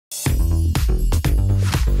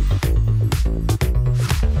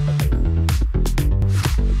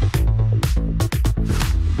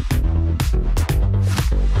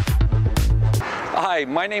Hi,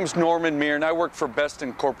 my name's Norman Meir and I work for Best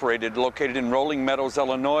Incorporated, located in Rolling Meadows,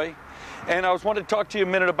 Illinois. And I wanted to talk to you a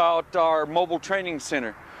minute about our mobile training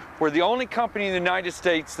center. We're the only company in the United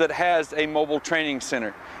States that has a mobile training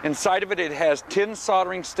center. Inside of it, it has 10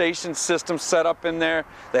 soldering station systems set up in there.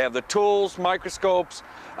 They have the tools, microscopes,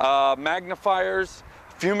 magnifiers,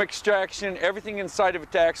 fume extraction, everything inside of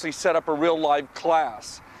it to actually set up a real live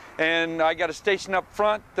class. And I got a station up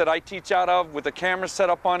front that I teach out of with a camera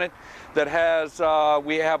set up on it that has,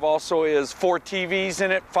 we have also is 4 TVs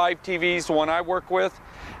in it, 5 TVs, the one I work with.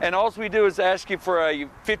 And all we do is ask you for a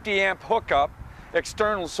 50 amp hookup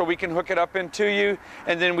external so we can hook it up into you,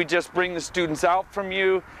 and then we just bring the students out from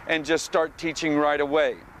you and just start teaching right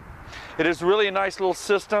away. It is really a nice little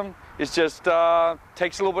system. It just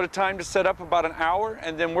takes a little bit of time to set up, about an hour,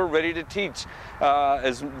 and then we're ready to teach.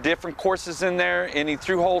 As different courses in there, any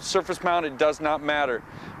through-hole, surface mount, it does not matter.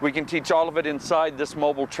 We can teach all of it inside this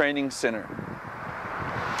mobile training center.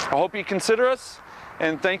 I hope you consider us,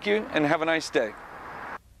 and thank you, and have a nice day.